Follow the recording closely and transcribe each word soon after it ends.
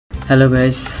Hello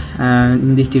guys,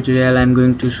 in this tutorial I'm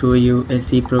going to show you a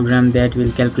C program that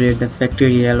will calculate the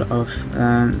factorial of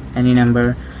any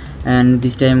number, and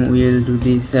this time we will do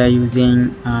this using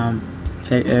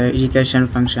recursion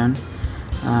function.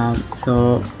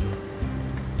 So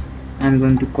I'm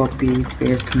going to copy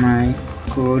paste my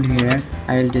code here.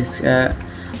 I'll just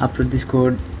upload this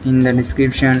code in the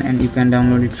description and you can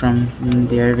download it from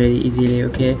there very easily.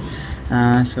 Okay,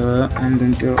 so I'm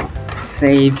going to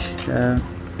save the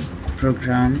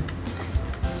program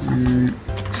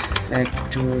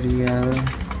factorial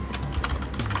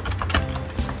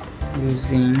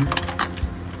using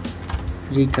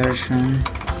recursion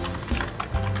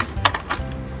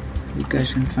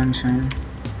function.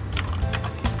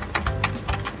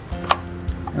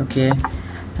 Okay,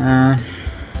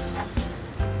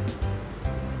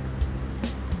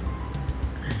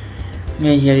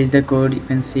 here is the code. You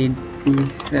can see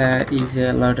this is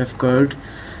a lot of code,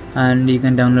 and you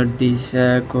can download this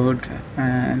code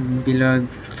below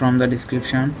from the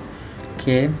description.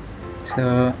 Okay,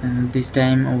 so this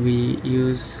time we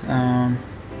use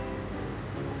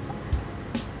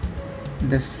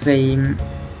the same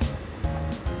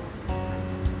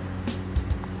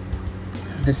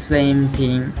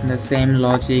thing, the same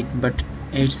logic, but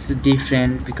it's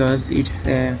different because it's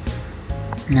a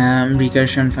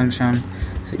recursion function.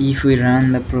 So if we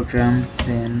run the program,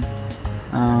 then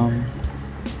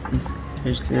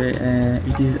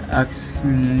it is asks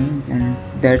me and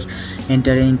that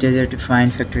enter an integer to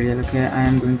find factorial. Okay, I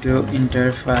am going to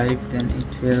enter 5, then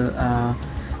it will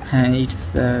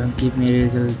give me a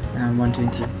result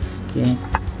 120. Okay,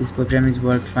 this program is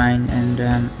work fine and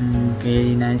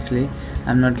very nicely.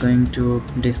 I'm not going to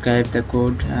describe the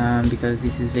code because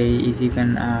this is very easy. You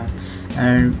can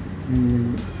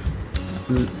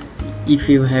if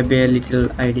you have a little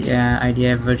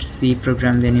idea about C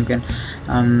program, then you can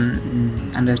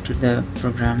understood the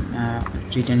program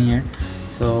written here.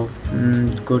 So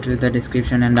go to the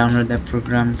description and download the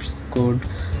program's code.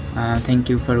 Thank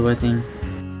you for watching.